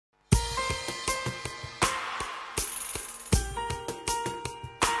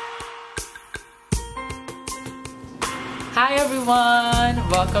Hi everyone,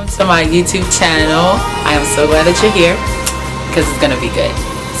 welcome to my YouTube channel. I am so glad that you're here because it's gonna be good.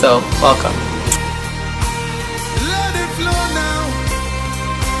 So welcome. Let it flow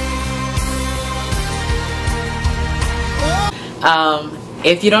now.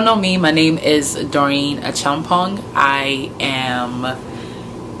 If you don't know me, my name is Doreen Achampong. I am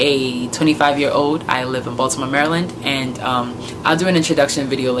a 25-year-old. I live in Baltimore, Maryland, and I'll do an introduction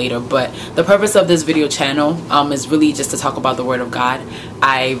video later, but the purpose of this video channel is really just to talk about the Word of God.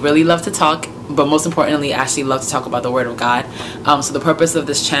 I really love to talk, but most importantly, I actually love to talk about the Word of God. So the purpose of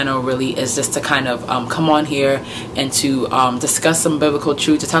this channel really is just to kind of come on here and to discuss some biblical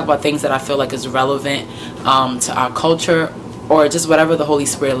truth, to talk about things that I feel like is relevant to our culture, or just whatever the Holy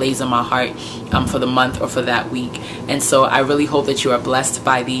Spirit lays on my heart for the month or for that week. And so I really hope that you are blessed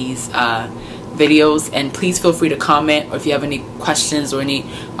by these videos, and please feel free to comment, or if you have any questions or any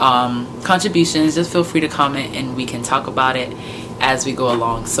contributions, just feel free to comment and we can talk about it as we go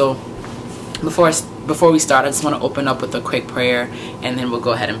along. So before we start, I just want to open up with a quick prayer and then we'll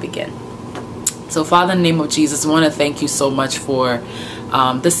go ahead and begin. So Father, in the name of Jesus, I want to thank you so much for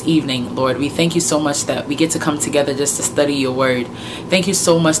this evening, Lord. We thank you so much that we get to come together just to study your word. Thank you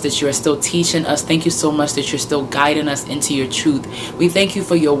so much that you are still teaching us. Thank you so much that you're still guiding us into your truth. We thank you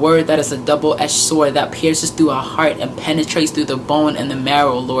for your word that is a double-edged sword that pierces through our heart and penetrates through the bone and the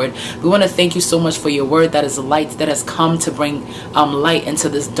marrow, Lord. We want to thank you so much for your word that is light, that has come to bring light into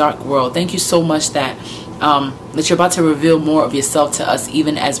this dark world. Thank you so much that you're about to reveal more of yourself to us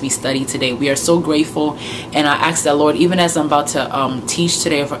even as we study today. We are so grateful, and I ask that, Lord, even as I'm about to teach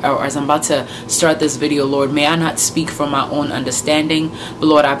today, or as I'm about to start this video, Lord, may I not speak from my own understanding, but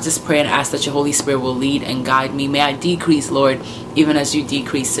Lord, I just pray and ask that your Holy Spirit will lead and guide me. May I decrease, Lord, even as you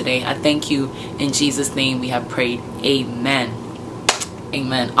decrease today. I thank you. In Jesus' name we have prayed. Amen.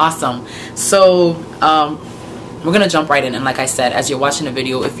 Amen. Awesome. So we're gonna jump right in, and like I said, as you're watching the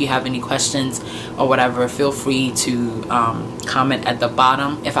video, if you have any questions or whatever, feel free to comment at the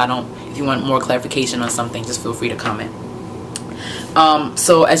bottom. If you want more clarification on something, just feel free to comment.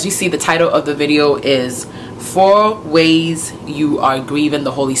 So as you see, the title of the video is 4 Ways You Are Grieving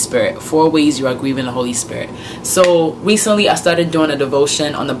the Holy Spirit. 4 Ways You Are Grieving the Holy Spirit. So recently I started doing a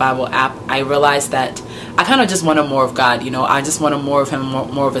devotion on the Bible app. I realized that I kind of just wanted more of God, you know. I just wanted more of him,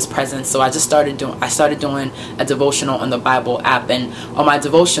 more of his presence. So I started doing a devotional on the Bible app, and on my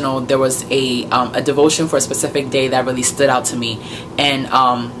devotional there was a devotion for a specific day that really stood out to me. And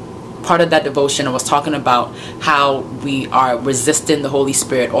part of that devotion was talking about how we are resisting the Holy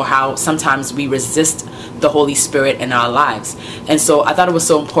Spirit, or how sometimes we resist the Holy Spirit in our lives. And so I thought it was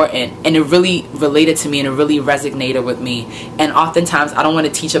so important, and it really related to me, and it really resonated with me. And oftentimes I don't want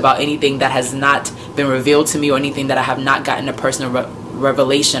to teach about anything that has not been revealed to me, or anything that I have not gotten a personal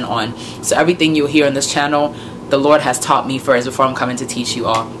revelation on. So everything you'll hear on this channel, the Lord has taught me first before I'm coming to teach you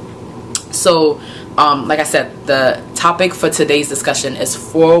all. So like I said, the topic for today's discussion is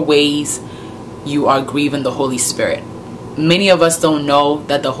 4 ways you are grieving the Holy Spirit. Many of us don't know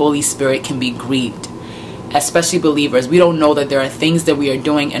that the Holy Spirit can be grieved, especially believers. We don't know that there are things that we are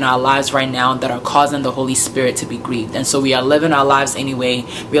doing in our lives right now that are causing the Holy Spirit to be grieved. And so we are living our lives anyway.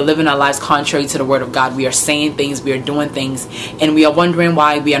 We are living our lives contrary to the Word of God. We are saying things, we are doing things, and we are wondering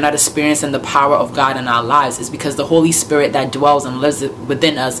why we are not experiencing the power of God in our lives. It's because the Holy Spirit that dwells and lives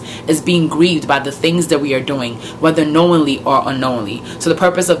within us is being grieved by the things that we are doing, whether knowingly or unknowingly. So the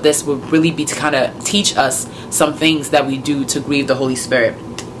purpose of this would really be to kind of teach us some things that we do to grieve the Holy Spirit.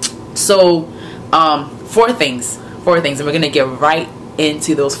 So 4 things, and we're gonna get right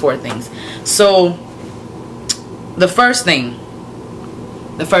into those 4 things. So the first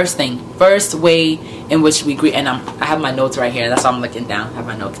first way in which we grieve, and I have my notes right here, that's why I'm looking down, I have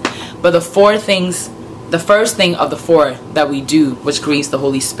my notes. But the first thing of the 4 that we do which grieves the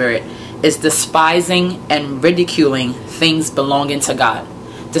Holy Spirit is despising and ridiculing things belonging to God.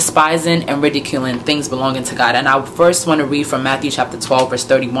 Despising and ridiculing things belonging to God. And I first want to read from Matthew chapter 12 verse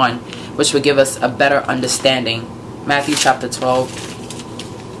 31, which will give us a better understanding. Matthew chapter 12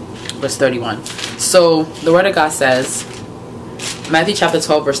 verse 31. So the Word of God says, Matthew chapter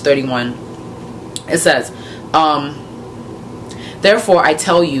 12 verse 31, it says, therefore I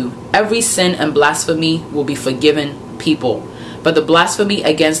tell you, every sin and blasphemy will be forgiven people, but the blasphemy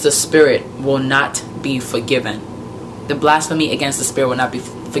against the Spirit will not be forgiven. The blasphemy against the Spirit will not be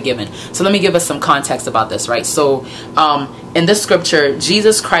forgiven. So let me give us some context about this, right? So in this scripture,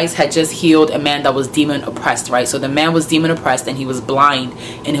 Jesus Christ had just healed a man that was demon oppressed, right? So the man was demon oppressed, and he was blind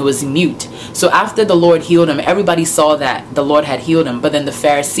and he was mute. So after the Lord healed him, everybody saw that the Lord had healed him, but then the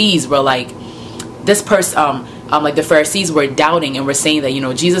Pharisees were like, this person, like the Pharisees were doubting and were saying that, you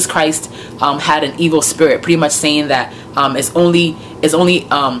know, Jesus Christ had an evil spirit, pretty much saying that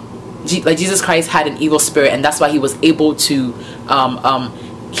like Jesus Christ had an evil spirit, and that's why he was able to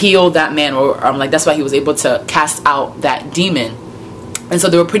heal that man, or like that's why he was able to cast out that demon. And so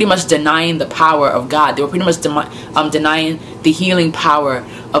they were pretty much denying the power of God. They were pretty much denying the healing power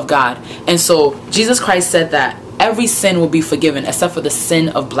of God. And so Jesus Christ said that every sin will be forgiven except for the sin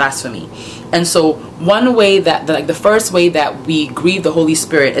of blasphemy. And so one way that, like the first way that we grieve the Holy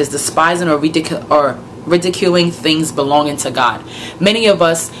Spirit is despising or ridiculing things belonging to God. Many of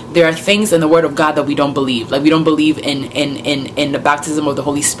us, there are things in the Word of God that we don't believe. Like we don't believe in the baptism of the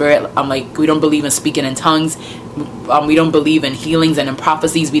Holy Spirit. Like we don't believe in speaking in tongues. We don't believe in healings and in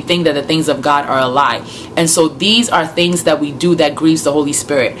prophecies. We think that the things of God are a lie. And so these are things that we do that grieves the Holy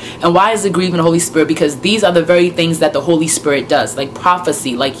Spirit. And why is it grieving the Holy Spirit? Because these are the very things that the Holy Spirit does, like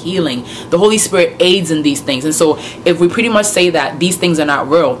prophecy, like healing. The Holy Spirit aids in these things. And so if we pretty much say that these things are not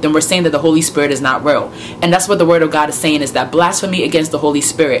real, then we're saying that the Holy Spirit is not real. And that's what the Word of God is saying, is that blasphemy against the Holy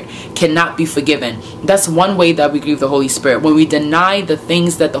Spirit cannot be forgiven. That's one way that we grieve the Holy Spirit. When we deny the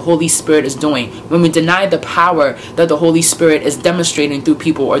things that the Holy Spirit is doing, when we deny the power that the Holy Spirit is demonstrating through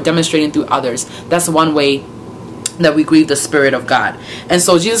people or demonstrating through others, that's one way that we grieve the Spirit of God. And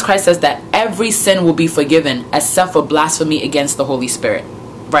so Jesus Christ says that every sin will be forgiven except for blasphemy against the Holy Spirit.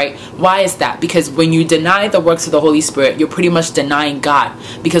 Right? Why is that? Because when you deny the works of the Holy Spirit, you're pretty much denying God,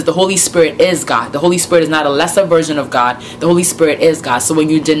 because the Holy Spirit is God. The Holy Spirit is not a lesser version of God. The Holy Spirit is God. So when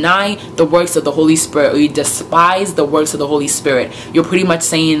you deny the works of the Holy Spirit, or you despise the works of the Holy Spirit, you're pretty much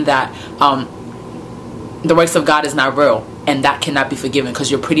saying that the works of God is not real, and that cannot be forgiven, because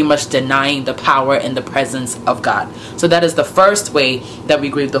you're pretty much denying the power and the presence of God. So that is the first way that we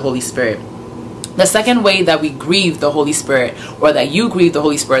grieve the Holy Spirit. The second way that we grieve the Holy Spirit, or that you grieve the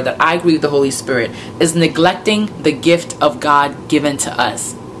Holy Spirit, that I grieve the Holy Spirit, is neglecting the gift of God given to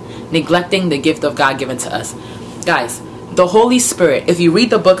us. Neglecting the gift of God given to us. Guys, the Holy Spirit, if you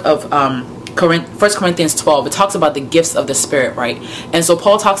read the book of 1 Corinthians 12, it talks about the gifts of the Spirit, right? And so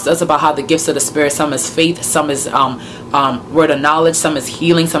Paul talks to us about how the gifts of the Spirit, some is faith, some is word of knowledge, some is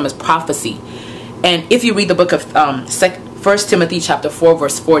healing, some is prophecy. And if you read the book of 1 Timothy chapter 4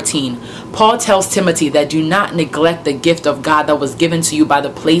 verse 14, Paul tells Timothy that do not neglect the gift of God that was given to you by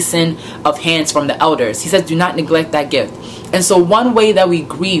the placing of hands from the elders. He says do not neglect that gift. And so one way that we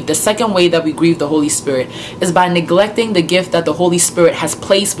grieve, the second way that we grieve the Holy Spirit, is by neglecting the gift that the Holy Spirit has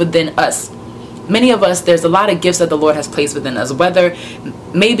placed within us. Many of us, there's a lot of gifts that the Lord has placed within us, whether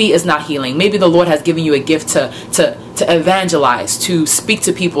maybe it's not healing. Maybe the Lord has given you a gift to evangelize, to speak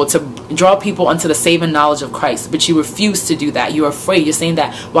to people, to draw people unto the saving knowledge of Christ. But you refuse to do that. You're afraid. You're saying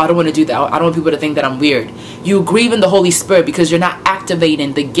that, well, I don't want to do that. I don't want people to think that I'm weird. You grieve in the Holy Spirit because you're not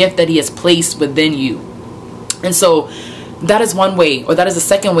activating the gift that He has placed within you. And so that is one way, or that is the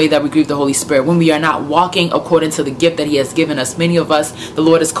second way that we grieve the Holy Spirit, when we are not walking according to the gift that He has given us. Many of us, the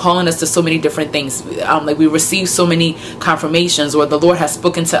Lord is calling us to so many different things. Like we receive so many confirmations, or the Lord has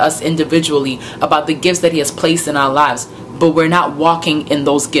spoken to us individually about the gifts that He has placed in our lives, but we're not walking in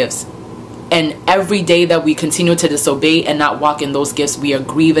those gifts. And every day that we continue to disobey and not walk in those gifts, we are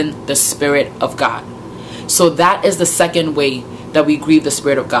grieving the Spirit of God. So that is the second way that we grieve the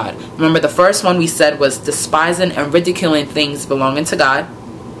Spirit of God. Remember, the first one we said was despising and ridiculing things belonging to God.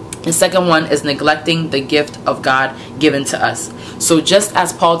 The second one is neglecting the gift of God given to us. So just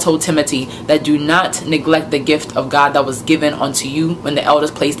as Paul told Timothy that do not neglect the gift of God that was given unto you when the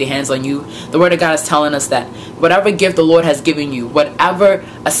elders placed their hands on you, the Word of God is telling us that whatever gift the Lord has given you, whatever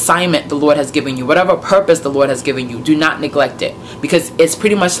assignment the Lord has given you, whatever purpose the Lord has given you, do not neglect it. Because it's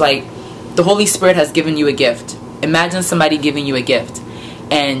pretty much like the Holy Spirit has given you a gift. Imagine somebody giving you a gift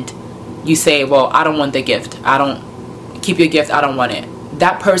and you say, well, I don't want the gift. I don't keep your gift. I don't want it.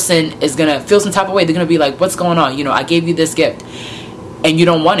 That person is going to feel some type of way. They're going to be like, what's going on? You know, I gave you this gift and you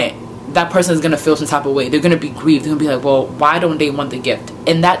don't want it. That person is going to feel some type of way. They're going to be grieved. They're going to be like, well, why don't they want the gift?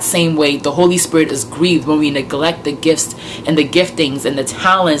 In that same way, the Holy Spirit is grieved when we neglect the gifts and the giftings and the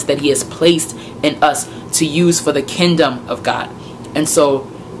talents that He has placed in us to use for the kingdom of God. And so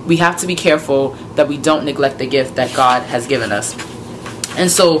we have to be careful that we don't neglect the gift that God has given us.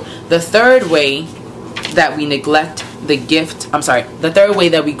 And so the third way that we neglect the gift, the third way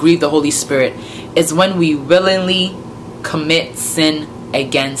that we grieve the Holy Spirit is when we willingly commit sin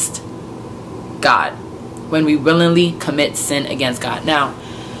against God. When we willingly commit sin against God. Now,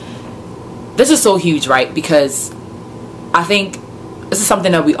 this is so huge, right? Because I think this is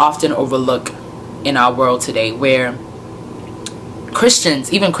something that we often overlook in our world today, where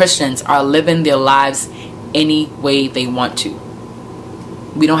Christians, even Christians, are living their lives any way they want to.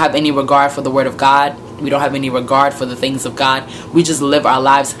 We don't have any regard for the Word of God. We don't have any regard for the things of God. We just live our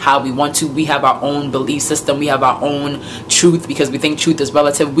lives how we want to. We have our own belief system. We have our own truth because we think truth is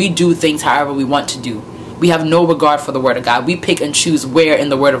relative. We do things however we want to do. We have no regard for the word of God. We pick and choose where in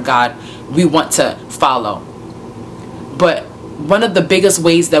the word of God we want to follow. But one of the biggest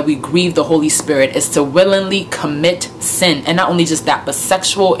ways that we grieve the Holy Spirit is to willingly commit sin. And not only just that, but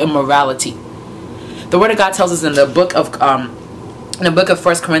sexual immorality. The word of God tells us in the book of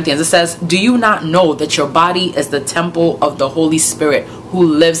 1 Corinthians, it says, "Do you not know that your body is the temple of the Holy Spirit who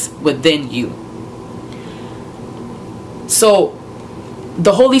lives within you?" So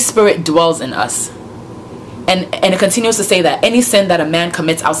the Holy Spirit dwells in us. And it continues to say that any sin that a man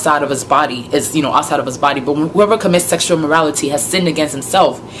commits outside of his body is, outside of his body. But whoever commits sexual immorality has sinned against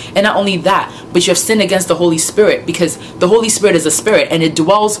himself. And not only that, but you have sinned against the Holy Spirit, because the Holy Spirit is a spirit and it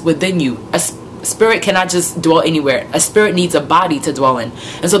dwells within you. A spirit cannot just dwell anywhere. A spirit needs a body to dwell in.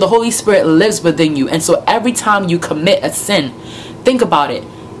 And so the Holy Spirit lives within you. And so every time you commit a sin, think about it.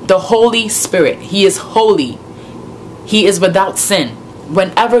 The Holy Spirit, He is holy. He is without sin.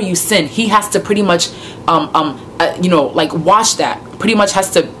 Whenever you sin, He has to pretty much wash that, pretty much has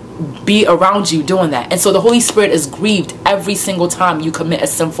to be around you doing that. And so the Holy Spirit is grieved every single time you commit a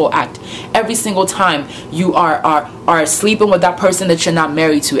sinful act. Every single time you are sleeping with that person that you're not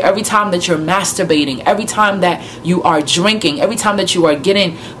married to. Every time that you're masturbating. Every time that you are drinking. Every time that you are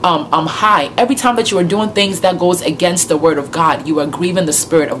getting high. Every time that you are doing things that goes against the word of God, you are grieving the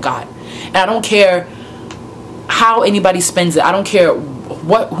Spirit of God. And I don't care how anybody spends it. I don't care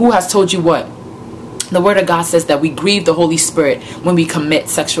who has told you what. The word of God says that we grieve the Holy Spirit when we commit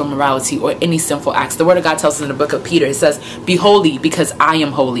sexual immorality or any sinful acts. The word of God tells us in the book of Peter, it says, "Be holy because I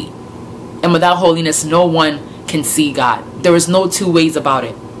am holy. And without holiness, no one can see God." There is no two ways about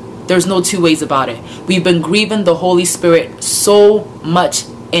it. There's no two ways about it. We've been grieving the Holy Spirit so much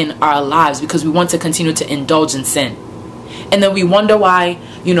in our lives because we want to continue to indulge in sin. And then we wonder why,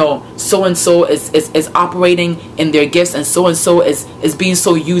 so-and-so is operating in their gifts and so-and-so is being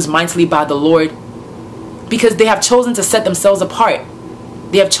so used mightily by the Lord. Because they have chosen to set themselves apart.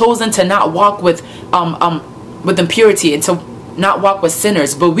 They have chosen to not walk with impurity and to not walk with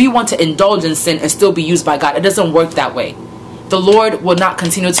sinners. But we want to indulge in sin and still be used by God. It doesn't work that way. The Lord will not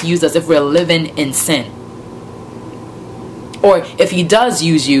continue to use us if we're living in sin. Or if He does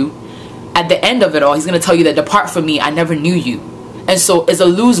use you, at the end of it all, He's going to tell you that, "Depart from me, I never knew you." And so it's a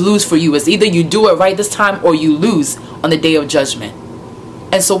lose-lose for you. It's either you do it right this time or you lose on the day of judgment.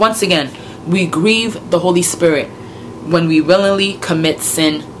 And so once again, we grieve the Holy Spirit when we willingly commit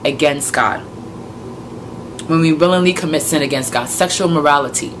sin against God. When we willingly commit sin against God. Sexual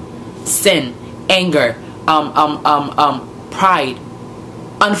morality, sin, anger, pride,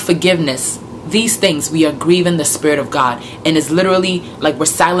 unforgiveness. These things, we are grieving the Spirit of God. And it's literally like we're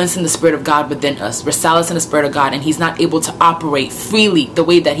silencing the Spirit of God within us. We're silencing the Spirit of God, and He's not able to operate freely the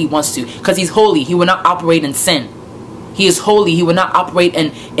way that He wants to. Because He's holy. He will not operate in sin. He is holy. He will not operate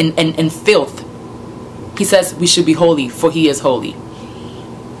in filth. He says we should be holy, for He is holy.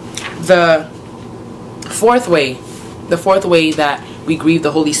 The fourth way that we grieve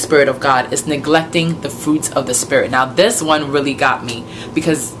the Holy Spirit of God is neglecting the fruits of the Spirit. Now this one really got me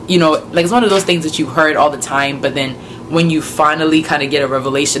because, it's one of those things that you heard all the time, but then when you finally kind of get a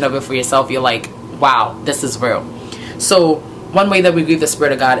revelation of it for yourself, you're like, wow, this is real. So one way that we grieve the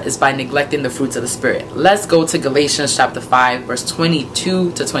Spirit of God is by neglecting the fruits of the Spirit. Let's go to Galatians chapter 5, verse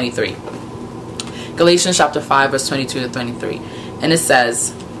 22 to 23. Galatians chapter 5, verse 22 to 23. And it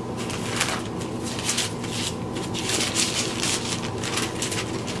says,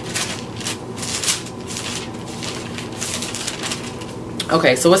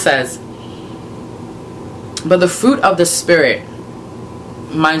 okay, so it says, "But the fruit of the Spirit,"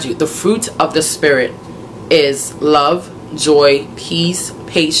 mind you, the fruit of the Spirit is love, joy, peace,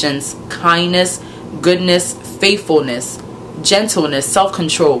 patience, kindness, goodness, faithfulness, gentleness,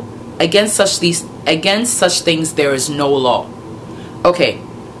 self-control. Against such things there is no law. Okay,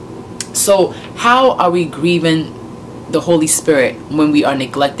 so how are we grieving the Holy Spirit when we are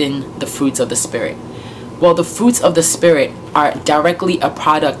neglecting the fruits of the Spirit? Well, the fruits of the Spirit are directly a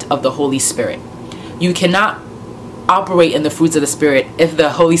product of the Holy Spirit. You cannot operate in the fruits of the Spirit if the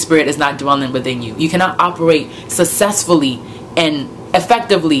Holy Spirit is not dwelling within you. You cannot operate successfully and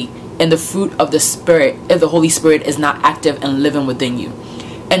effectively in the fruit of the Spirit if the Holy Spirit is not active and living within you.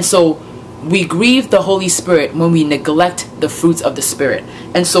 And so we grieve the Holy Spirit when we neglect the fruits of the Spirit.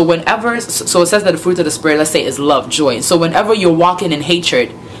 And so so it says that the fruit of the Spirit, let's say, is love, joy. So whenever you're walking in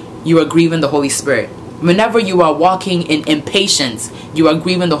hatred, you are grieving the Holy Spirit. Whenever you are walking in impatience, you are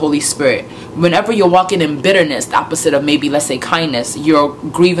grieving the Holy Spirit. Whenever you're walking in bitterness, the opposite of maybe, let's say, kindness, you're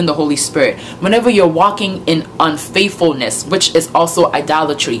grieving the Holy Spirit. Whenever you're walking in unfaithfulness, which is also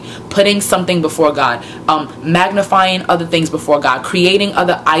idolatry, putting something before God, magnifying other things before God, creating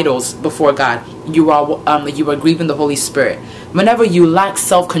other idols before God, you are grieving the Holy Spirit. Whenever you lack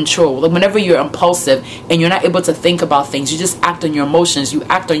self-control, like whenever you're impulsive and you're not able to think about things, you just act on your emotions, you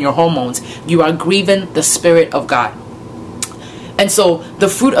act on your hormones, you are grieving the Spirit of God. And so the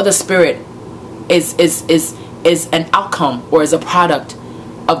fruit of the Spirit is an outcome, or is a product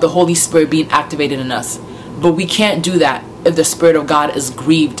of the Holy Spirit being activated in us. But we can't do that if the Spirit of God is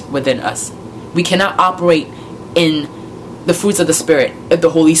grieved within us. We cannot operate in the fruits of the Spirit if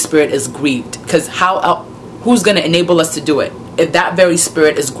the Holy Spirit is grieved. Because who's going to enable us to do it? If that very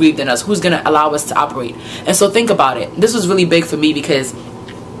Spirit is grieved in us, who's going to allow us to operate? And so think about it. This was really big for me because,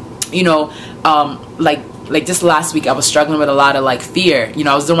 you know, like just last week I was struggling with a lot of like fear. You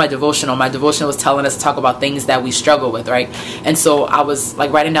know, I was doing my devotional. My devotional was telling us to talk about things that we struggle with, right? And so I was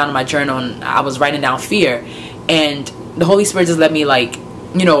like writing down in my journal, and I was writing down fear, and the Holy Spirit just let me, like,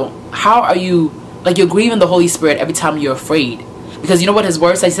 you know, how are you, like, you're grieving the Holy Spirit every time you're afraid. Because you know what his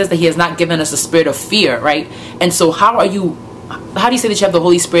word says? He says that he has not given us a spirit of fear, right? And so how do you say that you have the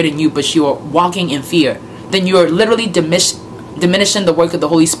Holy Spirit in you but you are walking in fear? Then you're literally diminishing the work of the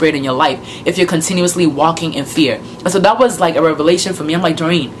Holy Spirit in your life if you're continuously walking in fear. And so that was like a revelation for me. I'm like,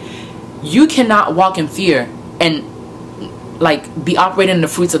 Doreen, you cannot walk in fear and like be operating in the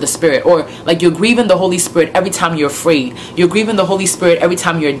fruits of the Spirit. Or like, you're grieving the Holy Spirit every time you're afraid. You're grieving the Holy Spirit every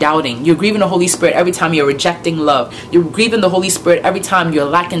time you're doubting. You're grieving the Holy Spirit every time you're rejecting love. You're grieving the Holy Spirit every time you're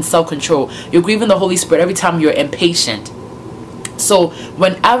lacking self-control. You're grieving the Holy Spirit every time you're impatient. So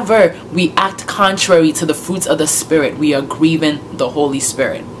whenever we act contrary to the fruits of the Spirit, we are grieving the Holy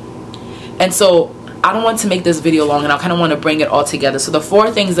Spirit. And so I don't want to make this video long, and I kind of want to bring it all together. So the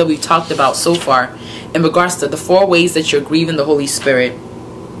 4 things that we've talked about so far in regards to the 4 ways that you're grieving the Holy Spirit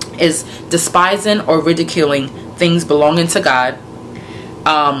is despising or ridiculing things belonging to God,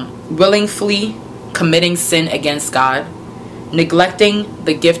 willfully committing sin against God, neglecting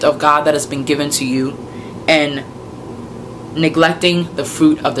the gift of God that has been given to you, and neglecting the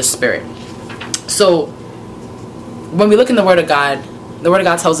fruit of the Spirit. So when we look in the Word of God, the Word of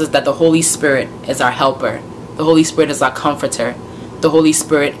God tells us that the Holy Spirit is our helper. The Holy Spirit is our comforter. The Holy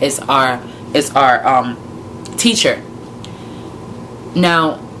Spirit is our teacher.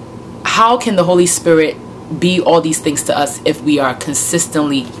 Now, how can the Holy Spirit be all these things to us if we are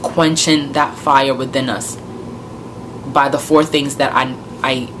consistently quenching that fire within us by the 4 things that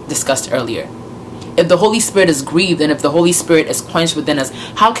I discussed earlier? If the Holy Spirit is grieved, and if the Holy Spirit is quenched within us,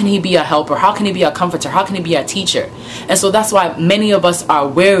 how can he be a helper? How can he be a comforter? How can he be a teacher? And so that's why many of us are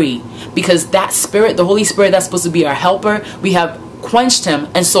weary, because that Spirit, the Holy Spirit that's supposed to be our helper, we have quenched him.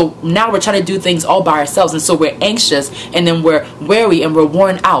 And so now we're trying to do things all by ourselves. And so we're anxious, and then we're weary, and we're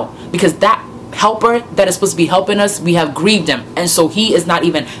worn out, because that helper that is supposed to be helping us, we have grieved him. And so he is not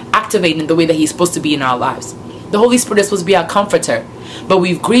even activating the way that he's supposed to be in our lives. The Holy Spirit is supposed to be our comforter, but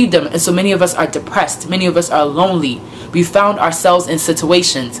we've grieved him, and so many of us are depressed. Many of us are lonely. We found ourselves in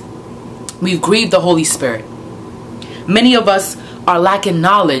situations. We've grieved the Holy Spirit. Many of us are lacking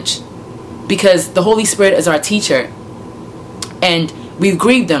knowledge because the Holy Spirit is our teacher, and we've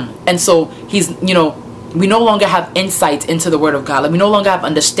grieved him. And so he's, you know, we no longer have insight into the Word of God. Like, we no longer have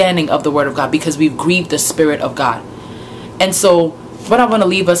understanding of the Word of God because we've grieved the Spirit of God. And so what I want to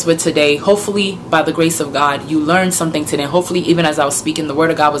leave us with today, hopefully by the grace of God, you learned something today. Hopefully, even as I was speaking, the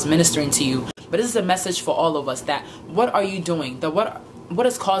Word of God was ministering to you. But this is a message for all of us, that what are you doing? That what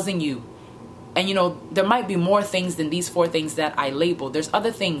is causing you? And you know, there might be more things than these 4 things that I labeled. There's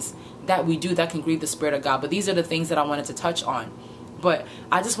other things that we do that can grieve the Spirit of God. But these are the things that I wanted to touch on. But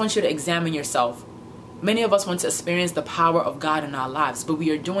I just want you to examine yourself. Many of us want to experience the power of God in our lives, but we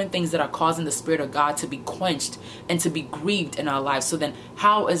are doing things that are causing the Spirit of God to be quenched and to be grieved in our lives. So then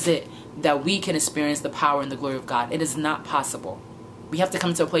how is it that we can experience the power and the glory of God? It is not possible. We have to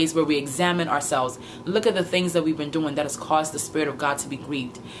come to a place where we examine ourselves, look at the things that we've been doing that has caused the Spirit of God to be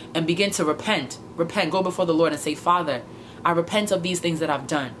grieved, and begin to repent. Go before the Lord and say, Father, I repent of these things that I've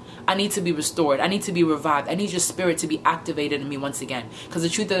done. I need to be restored. I need to be revived. I need your Spirit to be activated in me once again. Because the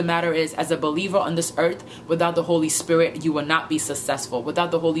truth of the matter is, as a believer on this earth, without the Holy Spirit, you will not be successful.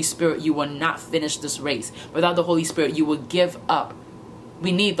 Without the Holy Spirit, you will not finish this race. Without the Holy Spirit, you will give up.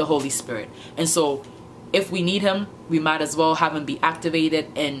 We need the Holy Spirit. And so if we need him, we might as well have him be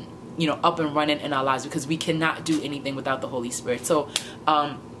activated and, you know, up and running in our lives, because we cannot do anything without the Holy Spirit. So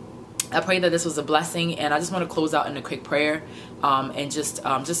I pray that this was a blessing, and I just want to close out in a quick prayer, and just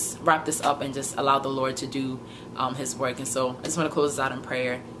wrap this up and just allow the Lord to do his work. And so I just want to close this out in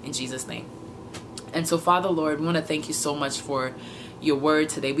prayer in Jesus' name. And so, Father, Lord, we want to thank you so much for your word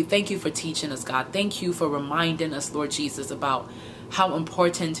today. We thank you for teaching us, God. Thank you for reminding us, Lord Jesus, about how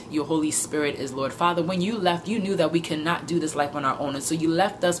important your Holy Spirit is, Lord. Father, when you left, you knew that we cannot do this life on our own. And so you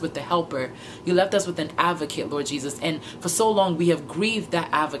left us with the helper. You left us with an advocate, Lord Jesus. And for so long, we have grieved that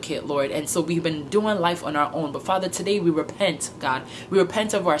advocate, Lord. And so we've been doing life on our own. But Father, today we repent, God. We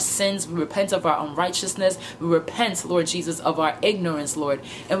repent of our sins. We repent of our unrighteousness. We repent, Lord Jesus, of our ignorance, Lord.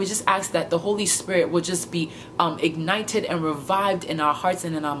 And we just ask that the Holy Spirit will just be ignited and revived in our hearts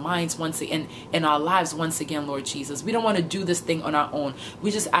and in our minds once again, in our lives once again, Lord Jesus. We don't want to do this thing on our own.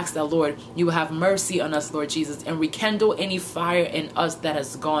 We just ask that, Lord, you will have mercy on us, Lord Jesus, and rekindle any fire in us that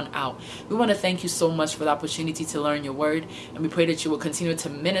has gone out. We want to thank you so much for the opportunity to learn your word, and we pray that you will continue to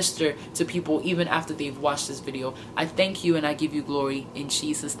minister to people even after they've watched this video. I thank you and I give you glory. In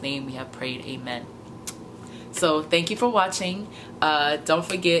Jesus' name we have prayed. Amen. So thank you for watching. Don't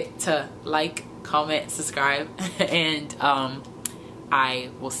forget to like, comment, subscribe, and I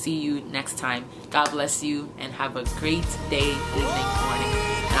will see you next time. God bless you and have a great day, evening, morning,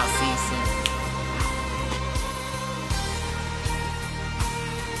 and I'll see you soon.